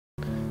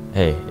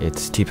Hey,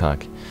 it's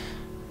Tpok,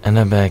 and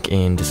I'm back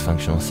in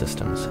Dysfunctional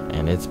Systems,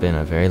 and it's been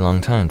a very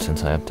long time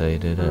since I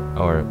updated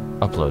or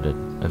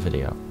uploaded a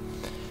video.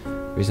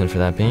 Reason for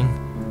that being,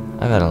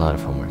 I've had a lot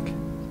of homework,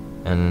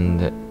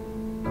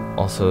 and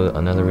also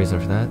another reason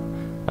for that,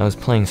 I was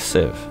playing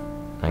Civ,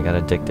 and I got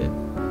addicted,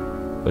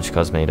 which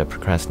caused me to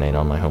procrastinate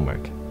on my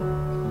homework,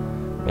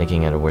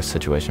 making it a worse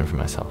situation for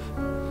myself.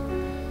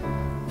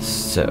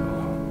 So,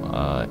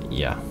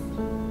 yeah,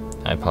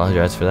 I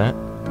apologize for that.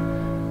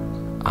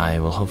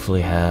 I will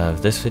hopefully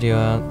have this video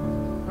out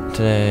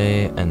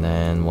today, and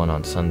then one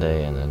on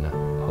Sunday, and then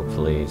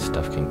hopefully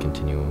stuff can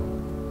continue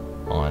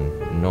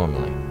on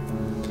normally.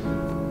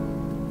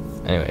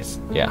 Anyways,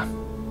 yeah,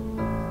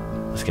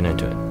 let's get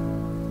into it.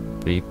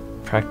 Be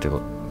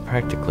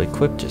practically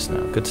equipped just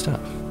now. Good stuff.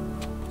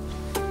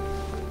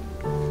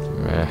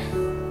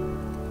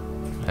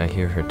 I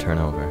hear her turn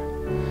over.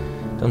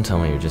 Don't tell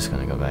me you're just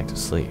gonna go back to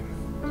sleep.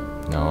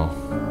 No.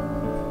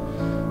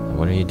 And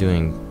what are you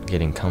doing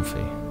getting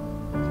comfy?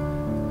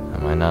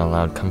 Am I not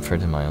allowed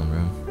comfort in my own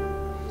room?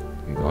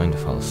 You're going to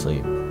fall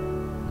asleep.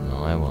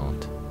 No, I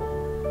won't.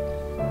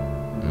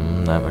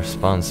 That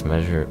response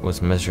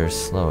was measured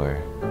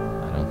slower.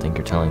 I don't think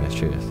you're telling the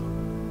truth.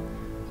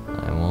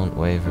 I won't,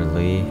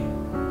 Waverly.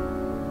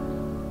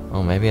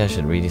 Oh, maybe I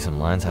should read you some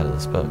lines out of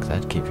this book.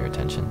 That'd keep your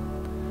attention.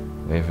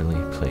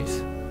 Waverly,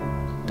 please.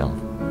 Don't.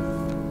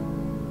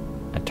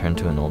 I turned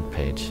to an old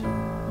page.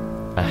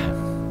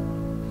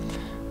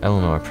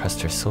 Eleanor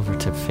pressed her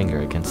silver-tipped finger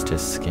against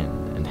his skin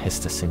and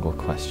hissed a single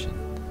question.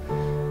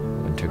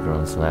 Winter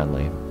groans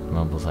loudly,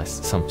 mumbles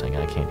something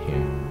I can't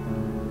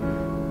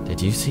hear.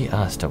 Did you see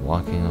Asta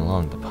walking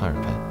along the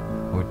parapet,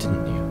 or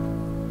didn't you?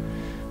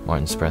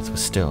 Martin's breath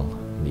was still,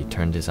 and he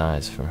turned his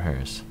eyes from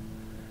hers.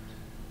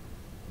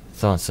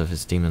 Thoughts of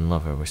his demon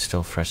lover were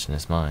still fresh in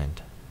his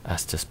mind.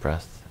 Asta's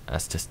breath,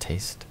 Asta's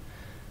taste,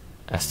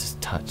 Asta's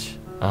touch.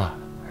 Ah,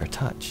 her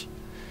touch.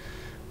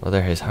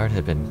 Whether his heart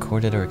had been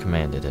courted or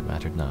commanded, it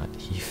mattered not.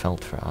 He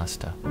felt for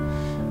Asta,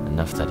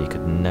 enough that he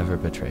could never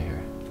betray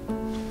her.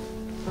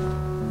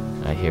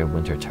 I hear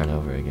Winter turn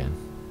over again.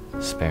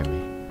 Spare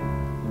me.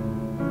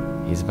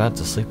 He's about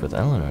to sleep with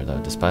Eleanor, though,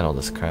 despite all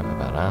this crap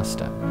about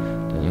Asta.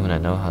 Don't you want to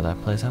know how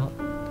that plays out?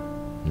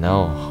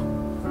 No.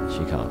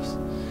 She coughs.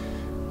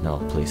 No,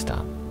 please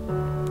stop.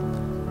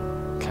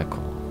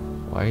 Keckle,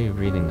 why are you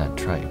reading that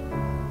tripe?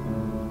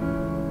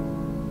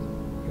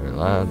 You're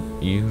allowed.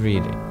 You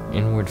read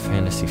inward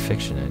fantasy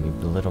fiction and you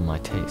belittle my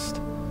taste.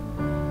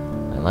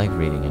 I like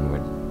reading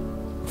inward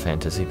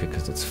fantasy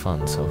because it's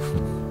fun, so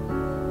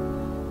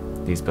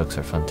these books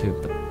are fun too,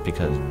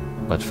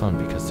 but fun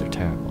because they're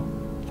terrible.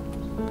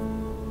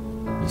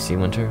 You see,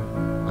 Winter,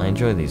 I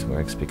enjoy these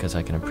works because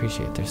I can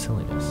appreciate their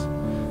silliness.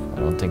 I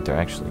don't think they're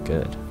actually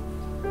good.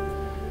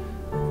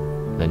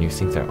 Then you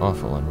think they're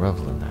awful and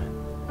revel in that.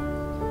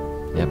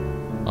 Yep,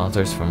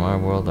 authors from our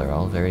world are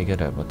all very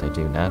good at what they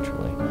do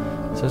naturally,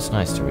 so it's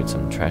nice to read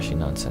some trashy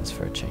nonsense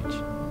for a change.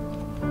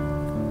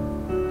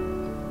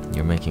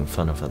 You're making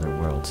fun of other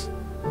worlds.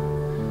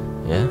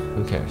 Yeah?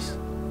 Who cares?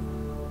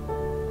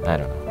 I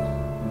don't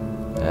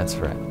know. That's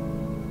right.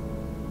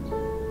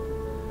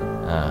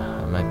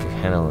 I might be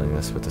handling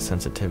this with the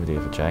sensitivity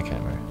of a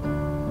jackhammer.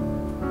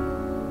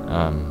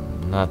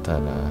 Not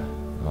that,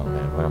 oh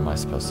man, what am I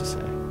supposed to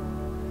say?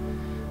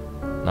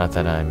 Not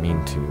that I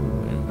mean to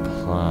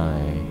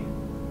imply...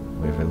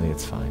 Waverly,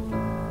 it's fine.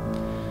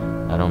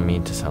 I don't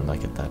mean to sound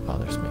like that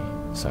bothers me.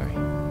 Sorry.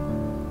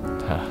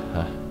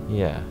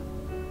 Yeah.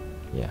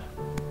 Yeah.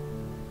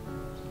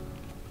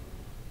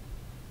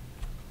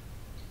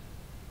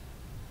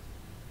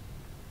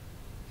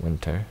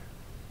 Winter.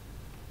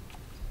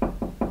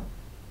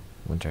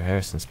 Winter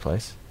Harrison's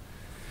place.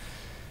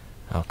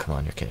 Oh, come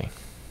on, you're kidding.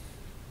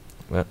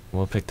 Well,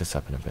 we'll pick this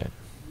up in a bit.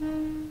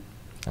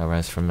 I'll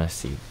rise from my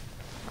seat.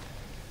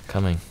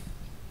 Coming.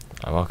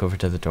 I walk over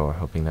to the door,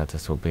 hoping that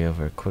this will be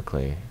over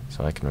quickly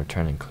so I can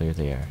return and clear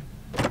the air.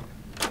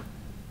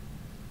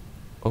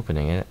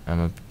 Opening it,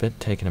 I'm a bit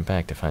taken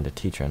aback to find a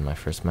teacher and my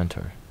first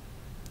mentor.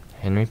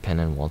 Henry Penn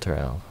and Walter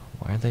L.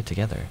 Why are they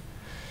together?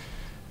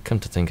 Come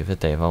to think of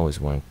it,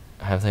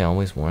 have they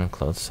always worn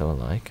clothes so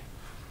alike?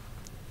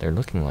 They're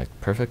looking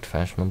like perfect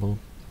fashionable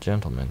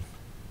gentlemen.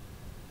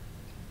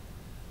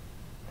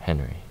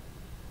 Henry.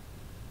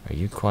 Are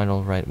you quite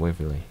all right,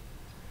 Waverly?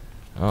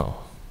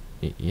 Oh.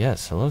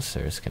 Yes, hello,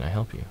 sirs. Can I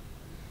help you?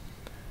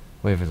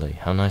 Waverly,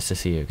 how nice to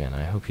see you again.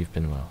 I hope you've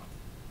been well.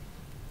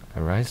 I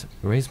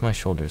raise my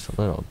shoulders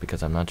a little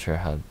because I'm not sure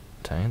how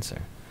to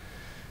answer.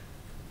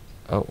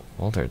 Oh,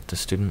 Walter, the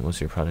student was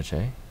your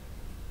protege?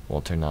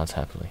 Walter nods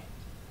happily.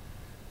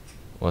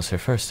 Was her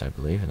first, I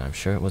believe, and I'm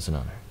sure it was an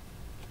honor.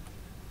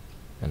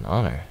 An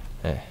honor?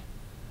 Eh.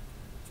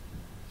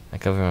 I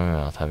cover my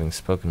mouth, having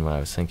spoken what I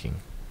was thinking.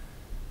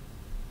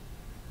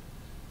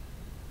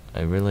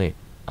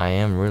 I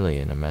am really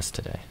in a mess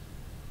today.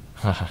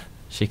 Haha,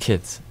 she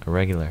kids, a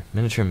regular,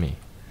 miniature me.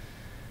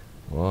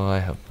 Well,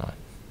 I hope not.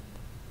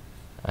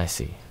 I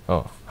see.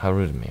 Oh, how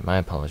rude of me. My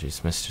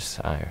apologies, Mr.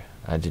 Sire.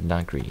 I did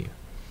not greet you.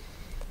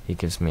 He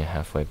gives me a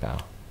halfway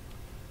bow.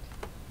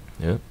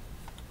 Yep.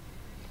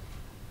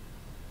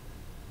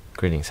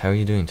 Greetings, how are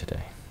you doing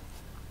today?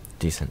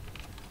 Decent.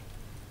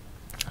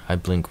 I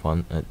blink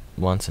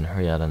once and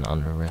hurry out an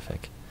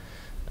honorific.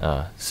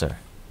 Sir.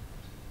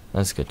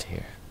 That's good to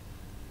hear.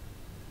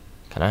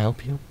 Can I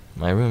help you?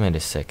 My roommate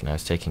is sick and I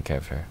was taking care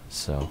of her,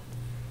 so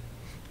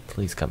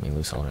please cut me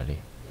loose already.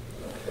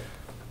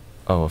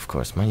 Oh, of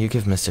course, might you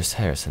give Mr.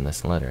 Harrison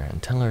this letter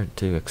and tell her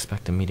to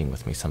expect a meeting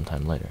with me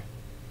sometime later.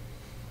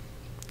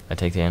 I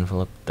take the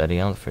envelope that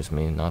he offers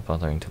me, not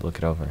bothering to look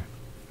it over.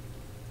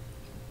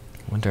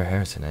 Winter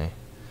Harrison, eh?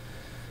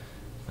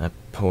 That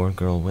poor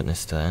girl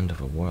witnessed the end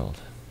of a world.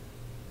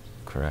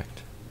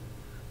 Correct.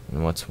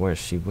 And what's worse,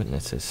 she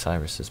witnesses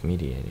Cyrus's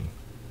mediating.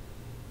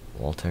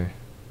 Walter?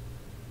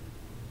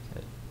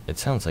 It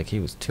sounds like he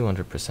was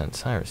 200%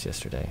 Cyrus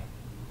yesterday.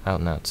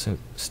 Out and out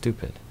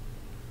stupid.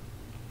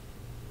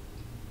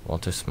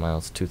 Walter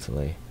smiles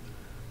toothily.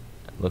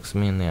 Looks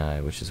me in the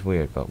eye, which is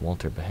weird about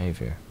Walter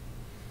behavior.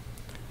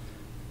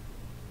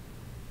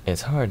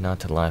 It's hard not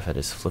to laugh at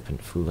his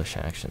flippant, foolish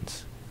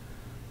actions.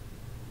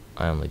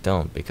 I only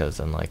don't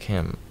because, unlike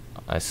him,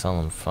 I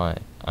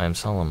am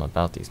solemn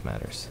about these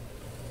matters.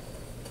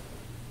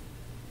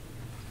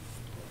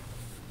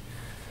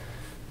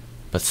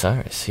 But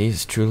Cyrus,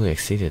 he's truly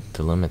exceeded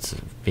the limits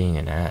of being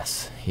an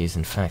ass. He's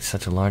in fact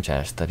such a large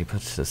ass that he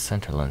puts his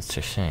centerlands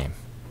to shame.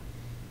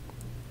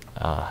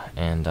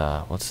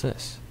 What's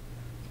this?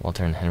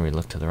 Walter and Henry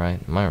look to the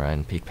right, my right,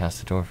 and peek past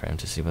the doorframe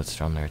to see what's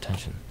drawn their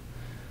attention.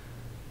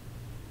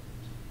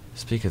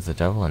 Speak of the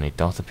devil, and he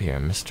doth appear,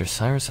 Mr.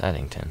 Cyrus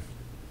Addington.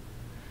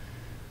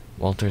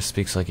 Walter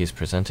speaks like he's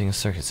presenting a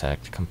circus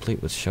act,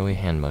 complete with showy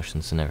hand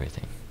motions and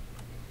everything.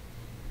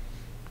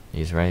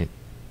 He's right.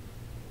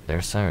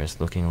 There's Cyrus,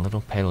 looking a little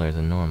paler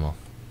than normal.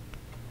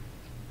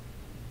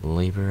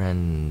 Lieber,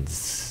 and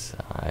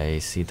I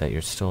see that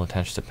you're still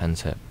attached to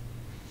Penn's hip.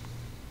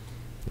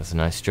 That's a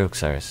nice joke,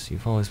 Cyrus.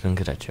 You've always been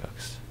good at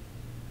jokes.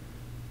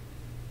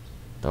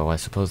 Though I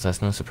suppose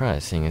that's no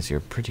surprise, seeing as you're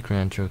a pretty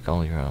grand joke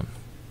all your own.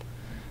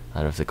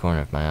 Out of the corner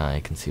of my eye, I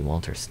can see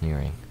Walter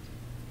sneering.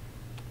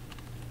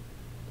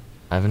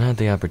 I haven't had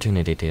the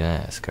opportunity to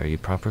ask, are you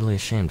properly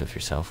ashamed of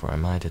yourself, or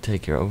am I to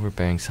take your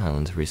overbearing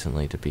silence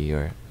recently to be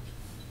your...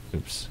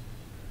 Oops.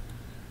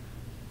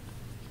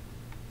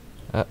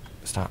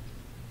 Stop.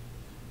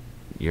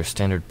 Your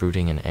standard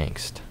brooding and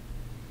angst.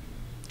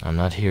 I'm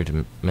not here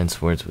to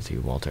mince words with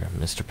you, Walter.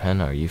 Mr. Penn,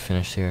 are you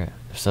finished here?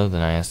 If so,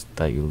 then I ask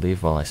that you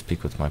leave while I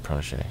speak with my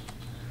protege.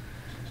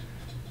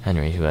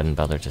 Henry, who hadn't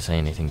bothered to say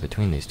anything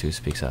between these two,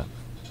 speaks up.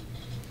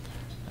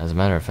 As a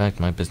matter of fact,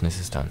 my business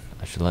is done.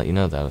 I should let you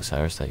know, though,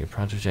 Cyrus, that your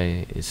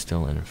protege is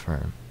still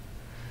infirm.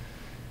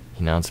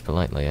 He nods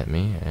politely at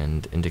me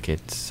and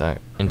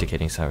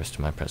indicating Cyrus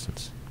to my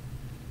presence.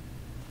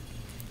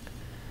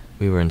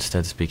 We were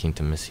instead speaking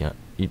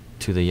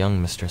to the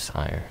young Mistress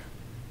Eyre.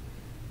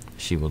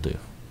 She will do.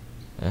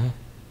 Eh?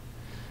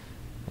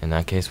 In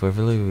that case,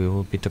 Waverly, we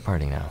will be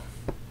departing now.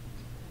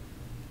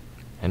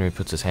 Henry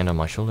puts his hand on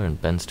my shoulder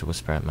and bends to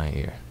whisper at my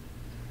ear.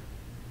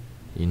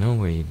 You know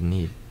where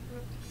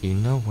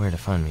to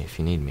find me if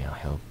you need me, I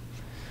hope.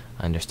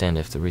 I understand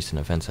if the recent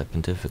events have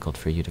been difficult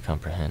for you to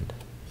comprehend.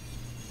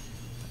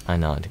 I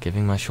nod,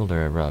 giving my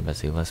shoulder a rub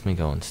as he lets me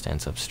go and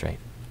stands up straight.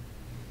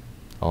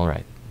 All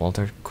right,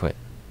 Walter, quit.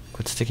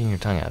 Quit sticking your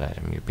tongue out at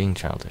him. You're being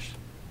childish.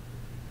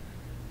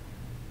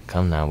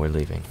 Come now, we're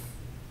leaving.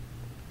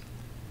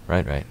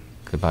 Right.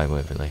 Goodbye,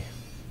 Waverly.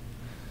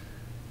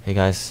 Hey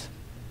guys,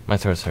 my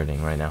throat's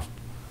hurting right now.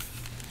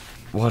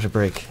 Water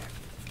break.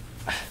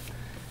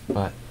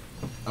 But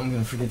I'm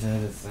gonna forget to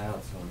edit this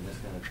out, so I'm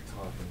just gonna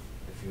talk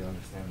if you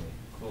understand me.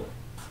 Cool.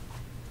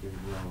 Even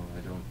though I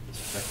don't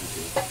expect you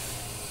to.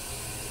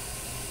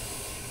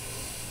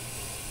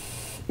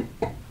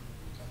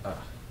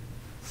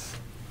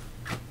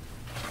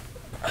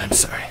 I'm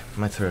sorry.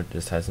 My throat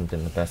just hasn't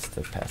been the best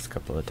the past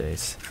couple of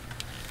days.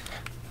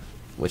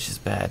 Which is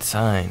a bad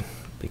sign,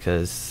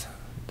 because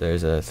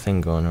there's a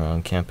thing going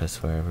around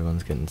campus where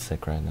everyone's getting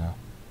sick right now.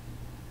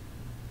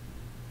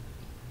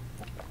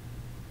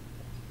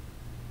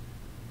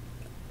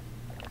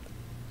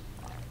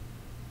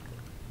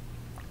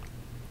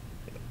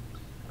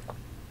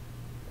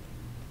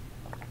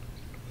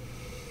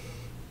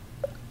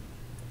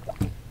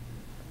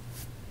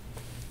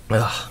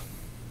 Ugh.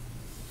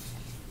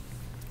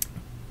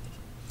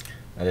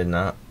 I did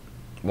not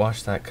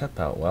wash that cup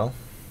out well.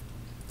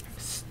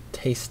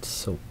 Taste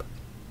soap.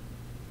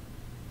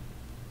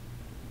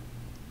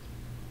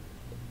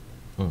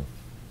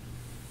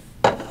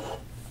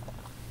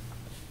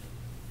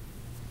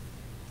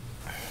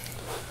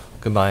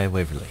 Goodbye,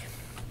 Waverly.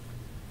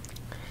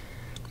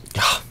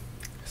 Ugh.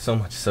 So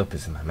much soap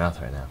is in my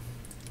mouth right now.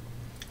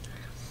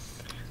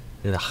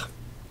 Ugh.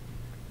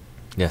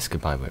 Yes,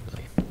 goodbye,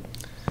 Waverly.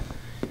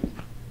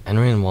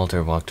 Henry and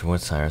Walter walk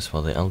towards Cyrus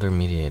while the elder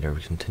mediator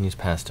continues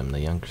past him. The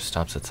younger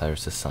stops at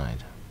Cyrus's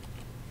side.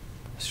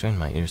 I strain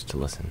my ears to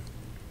listen.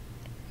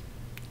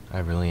 I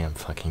really am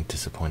fucking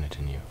disappointed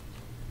in you.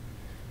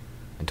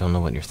 I don't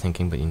know what you're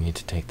thinking, but you need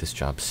to take this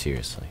job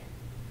seriously.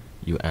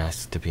 You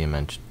asked to be a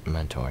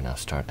mentor, now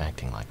start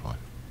acting like one.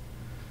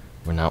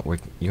 You're not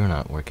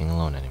working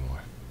alone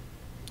anymore.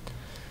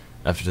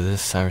 After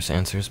this, Cyrus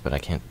answers, but I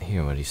can't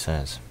hear what he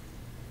says.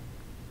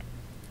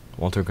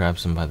 Walter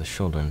grabs him by the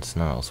shoulder and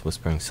snarls,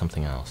 whispering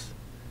something else.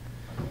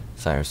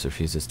 Cyrus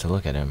refuses to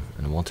look at him,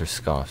 and Walter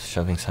scoffs,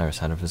 shoving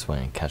Cyrus out of his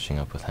way and catching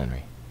up with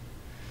Henry,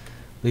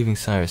 leaving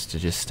Cyrus to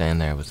just stand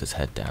there with his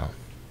head down.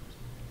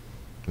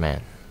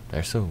 Man,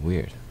 they're so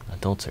weird.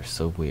 Adults are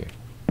so weird.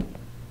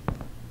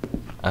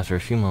 After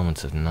a few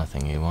moments of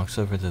nothing, he walks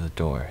over to the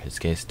door, his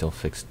gaze still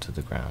fixed to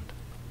the ground.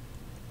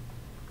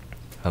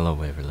 Hello,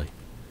 Waverly.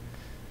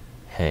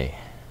 Hey.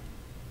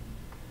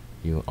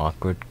 You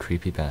awkward,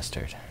 creepy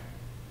bastard.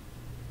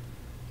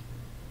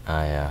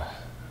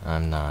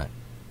 I'm not...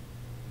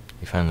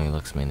 He finally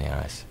looks me in the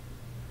eyes.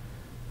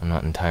 I'm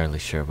not entirely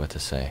sure what to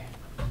say.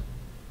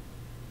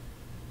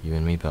 You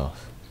and me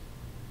both.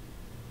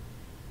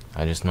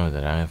 I just know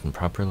that I haven't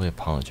properly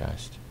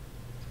apologized.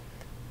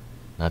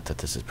 Not that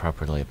this is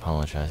properly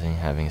apologizing,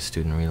 having a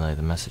student relay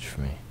the message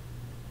for me.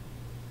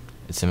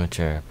 It's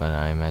immature, but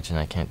I imagine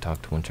I can't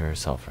talk to Winter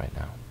herself right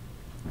now.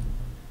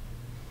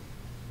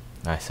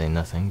 I say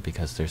nothing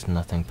because there's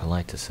nothing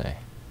polite to say.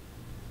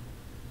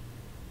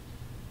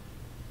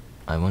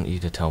 I want you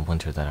to tell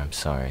Winter that I'm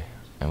sorry.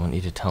 I want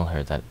you to tell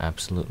her that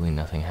absolutely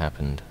nothing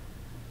happened.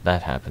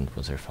 That happened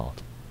was her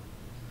fault.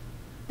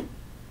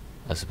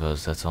 I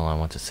suppose that's all I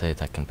want to say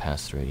that can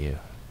pass through you.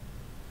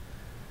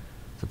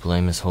 The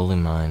blame is wholly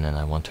mine, and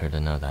I want her to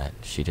know that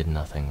she did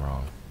nothing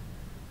wrong.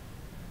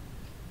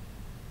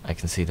 I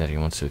can see that he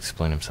wants to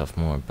explain himself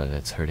more, but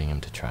it's hurting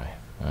him to try.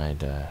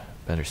 I'd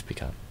better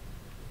speak up.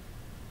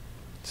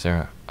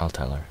 Sir, I'll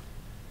tell her.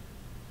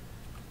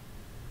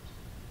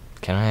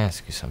 Can I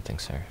ask you something,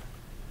 sir?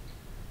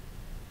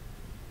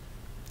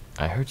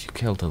 I heard you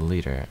killed a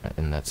leader,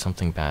 and that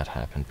something bad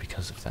happened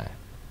because of that.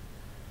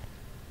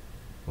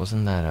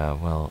 Wasn't that,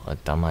 well, a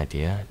dumb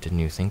idea? Didn't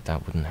you think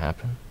that wouldn't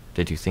happen?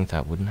 Did you think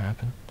that wouldn't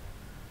happen?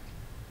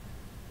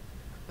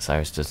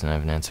 Cyrus doesn't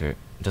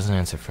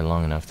answer for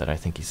long enough that I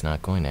think he's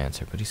not going to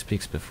answer, but he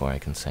speaks before I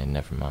can say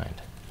never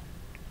mind.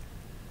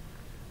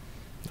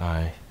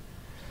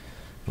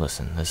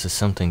 Listen, this is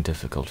something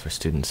difficult for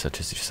students such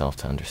as yourself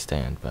to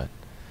understand, but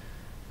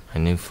I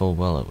knew full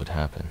well it would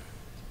happen.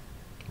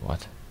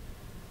 What?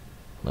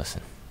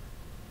 Listen.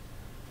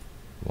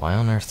 Why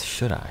on earth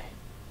should I?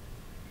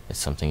 It's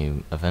something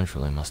you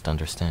eventually must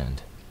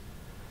understand.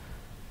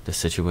 The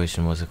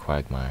situation was a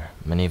quagmire.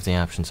 Many of the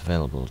options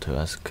available to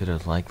us could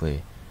have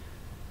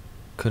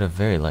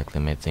very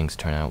likely made things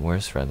turn out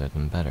worse rather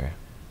than better.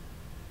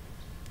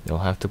 You'll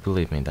have to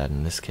believe me that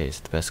in this case,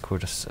 the best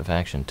course of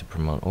action to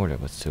promote order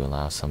was to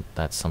allow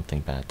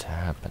something bad to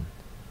happen.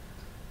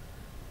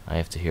 I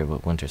have to hear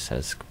what Winter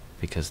says,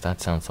 because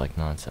that sounds like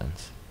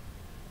nonsense.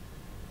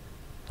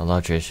 The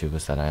larger issue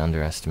was that I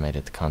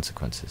underestimated the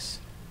consequences.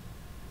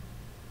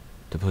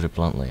 To put it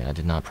bluntly, I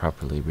did not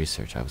properly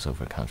research. I was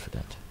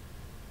overconfident.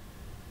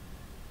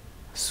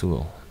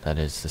 Seoul, that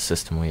is, the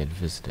system we had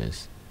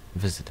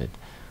visited,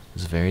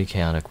 was a very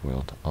chaotic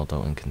world,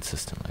 although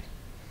inconsistently.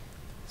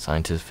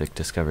 Scientific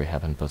discovery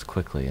happened both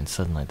quickly and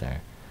suddenly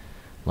there.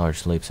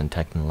 Large leaps in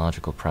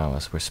technological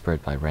prowess were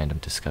spurred by random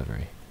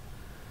discovery.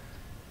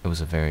 It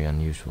was a very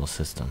unusual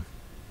system,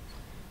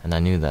 and I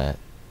knew that,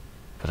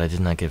 but I did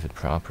not give it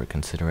proper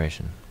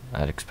consideration. I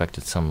had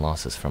expected some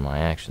losses from my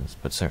actions,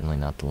 but certainly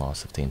not the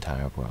loss of the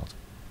entire world.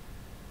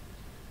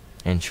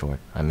 In short,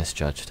 I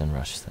misjudged and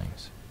rushed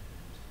things.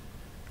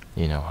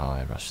 You know how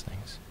I rush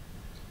things.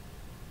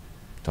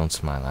 Don't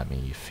smile at me,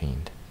 you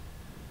fiend.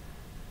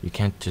 You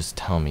can't just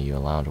tell me you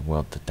allowed a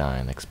world to die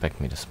and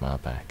expect me to smile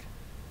back.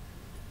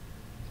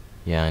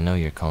 Yeah, I know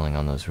you're calling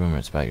on those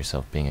rumors about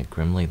yourself being a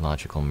grimly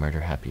logical,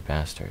 murder-happy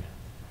bastard,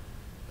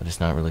 but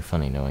it's not really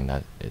funny knowing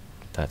that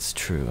that's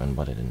true and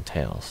what it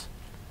entails.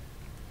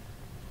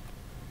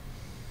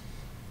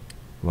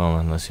 Well,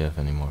 unless you have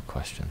any more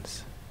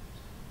questions.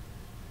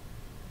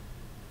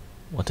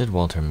 What did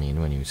Walter mean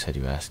when you said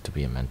you asked to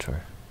be a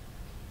mentor?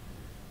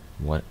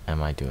 What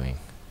am I doing?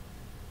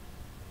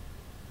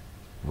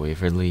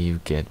 Waverly,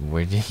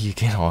 where did you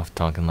get off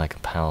talking like a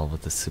pal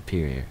with a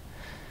superior?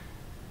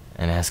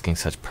 And asking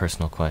such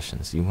personal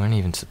questions? You weren't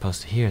even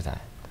supposed to hear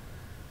that.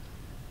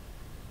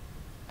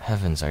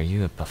 Heavens, are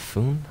you a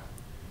buffoon?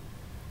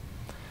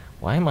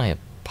 Why am I a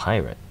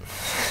pirate?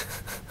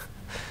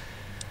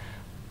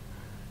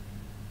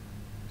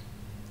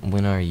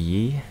 When are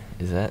ye?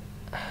 Is that...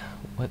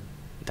 what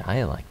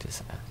dialect is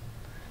that?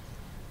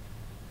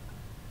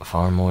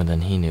 Far more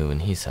than he knew when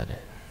he said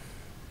it.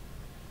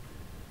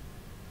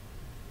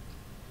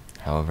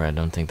 However, I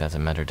don't think that's a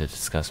matter to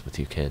discuss with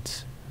you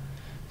kids.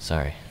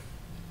 Sorry.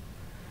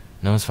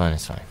 No, it's fine,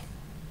 it's fine.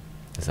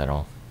 Is that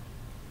all?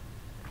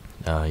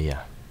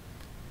 Yeah.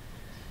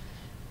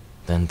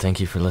 Then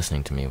thank you for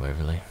listening to me,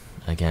 Waverly.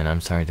 Again,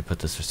 I'm sorry to put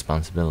this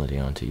responsibility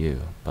onto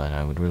you, but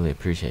I would really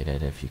appreciate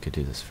it if you could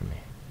do this for me.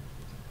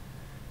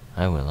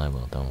 I will,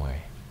 don't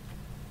worry.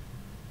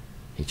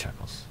 He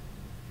chuckles.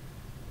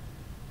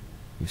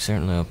 You've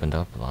certainly opened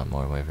up a lot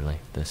more, Waverly.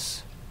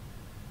 This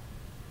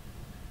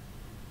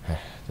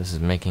is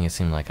making it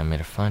seem like I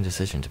made a fine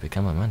decision to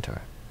become a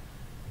mentor.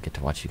 get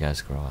to watch you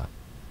guys grow up.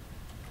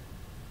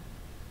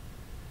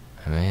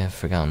 I may have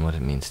forgotten what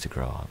it means to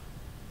grow up.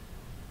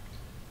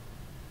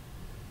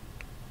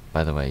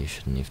 By the way, you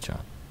shouldn't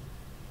eavesdrop.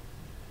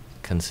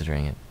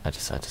 Considering it, I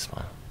decided to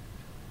smile.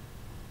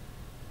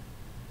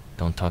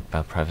 Don't talk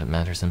about private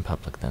matters in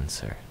public then,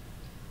 sir.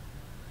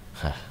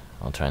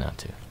 I'll try not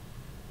to.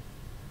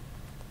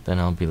 Then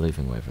I'll be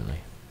leaving Waverly.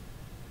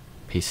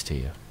 Peace to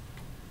you.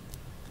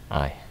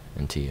 Aye,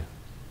 and to you.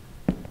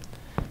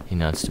 He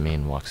nods to me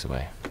and walks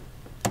away.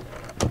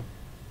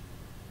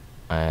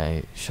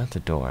 I shut the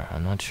door.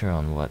 I'm not sure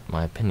on what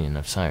my opinion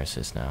of Cyrus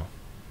is now.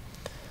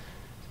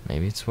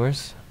 Maybe it's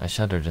worse. I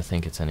shudder to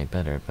think it's any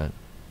better, but,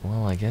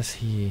 well, I guess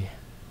he...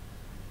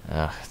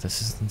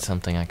 this isn't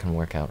something I can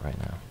work out right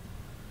now.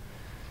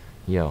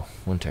 Yo,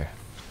 Winter.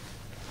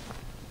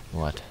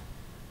 What?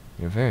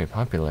 You're very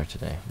popular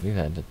today. We've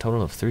had a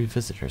total of 3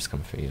 visitors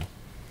come for you.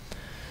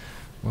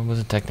 What was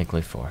it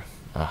technically for?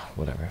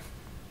 Whatever.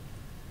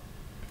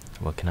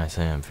 What can I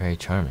say? I'm very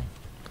charming.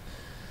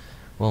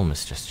 Well,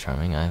 Mistress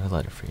Charming, I have a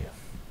letter for you.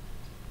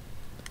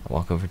 I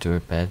walk over to her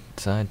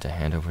bedside to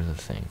hand over the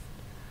thing.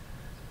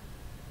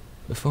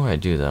 Before I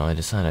do, though, I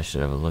decide I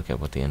should have a look at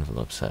what the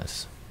envelope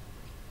says.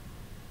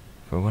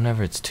 For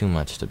whenever it's too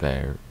much to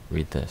bear,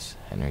 read this,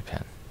 Henry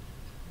Penn.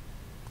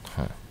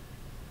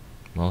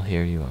 Well,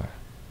 here you are.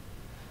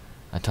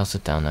 I toss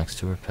it down next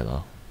to her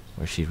pillow,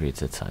 where she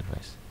reads it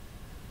sideways.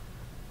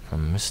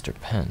 From Mr.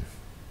 Penn.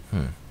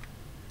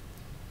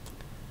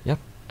 Yep,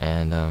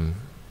 and,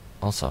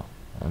 also,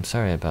 I'm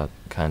sorry about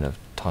kind of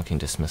talking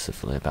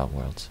dismissively about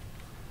worlds.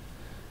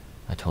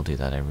 I told you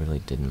that I really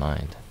didn't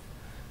mind.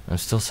 I'm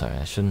still sorry.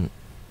 I shouldn't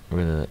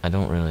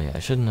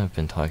have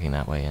been talking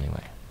that way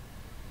anyway.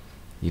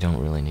 You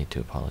don't really need to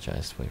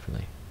apologize,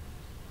 Waverly.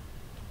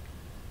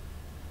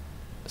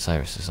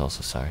 Cyrus is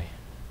also sorry.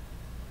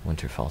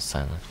 Winter falls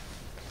silent.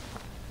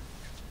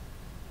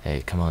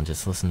 Hey, come on,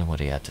 just listen to what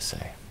he had to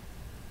say.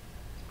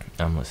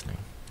 I'm listening.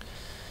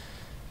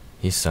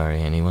 He's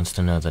sorry, and he wants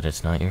to know that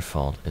it's not your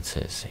fault, it's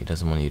his. He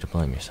doesn't want you to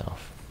blame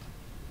yourself.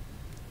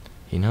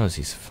 He knows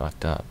he's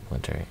fucked up,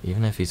 Winter.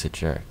 Even if he's a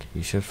jerk,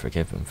 you should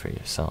forgive him for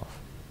yourself.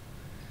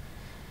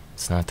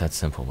 It's not that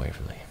simple,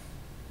 Waverly.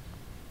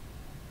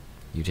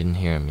 You didn't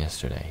hear him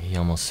yesterday. He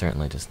almost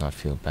certainly does not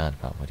feel bad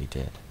about what he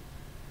did.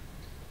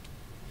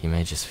 He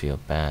may just feel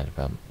bad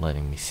about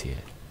letting me see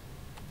it.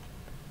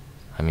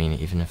 I mean,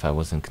 even if I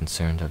wasn't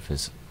concerned of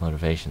his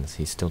motivations,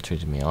 he still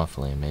treated me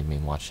awfully and made me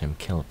watch him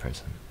kill a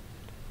person.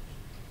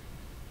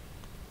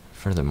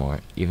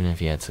 Furthermore, even if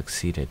he had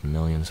succeeded,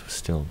 millions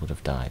still would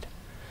have died.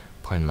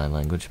 Pardon my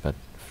language, but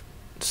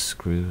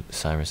screw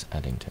Cyrus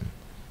Addington.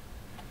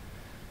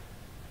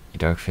 A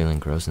dark feeling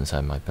grows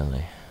inside my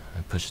belly.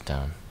 I push it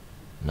down.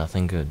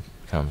 Nothing good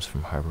comes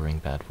from harboring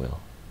bad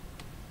will.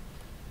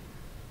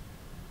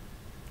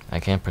 I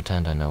can't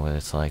pretend I know what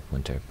it's like,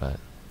 Winter, but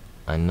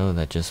I know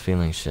that just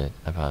feeling shit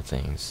about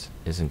things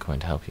isn't going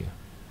to help you.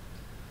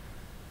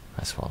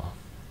 I swallow.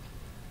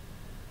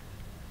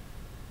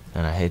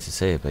 And I hate to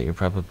say it, but you're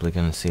probably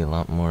going to see a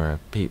lot more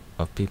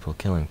of people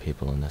killing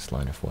people in this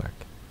line of work.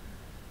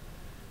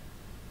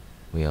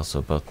 We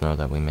also both know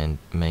that we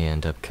may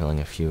end up killing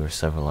a few or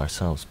several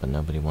ourselves, but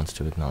nobody wants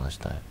to acknowledge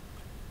that.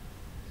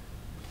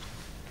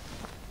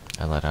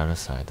 I let out a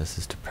sigh. This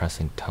is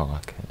depressing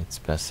talk. It's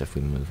best if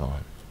we move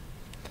on.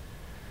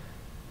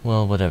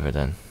 Well, whatever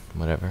then.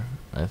 Whatever.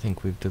 I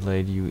think we've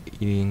delayed you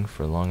eating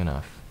for long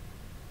enough.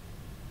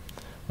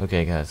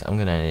 Okay, guys, I'm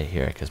gonna end it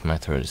here because my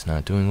throat is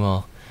not doing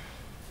well.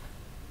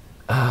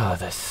 Oh,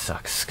 this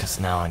sucks, because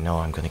now I know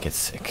I'm gonna get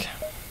sick.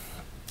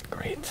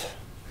 Great.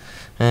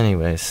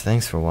 Anyways,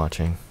 thanks for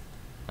watching.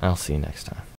 I'll see you next time.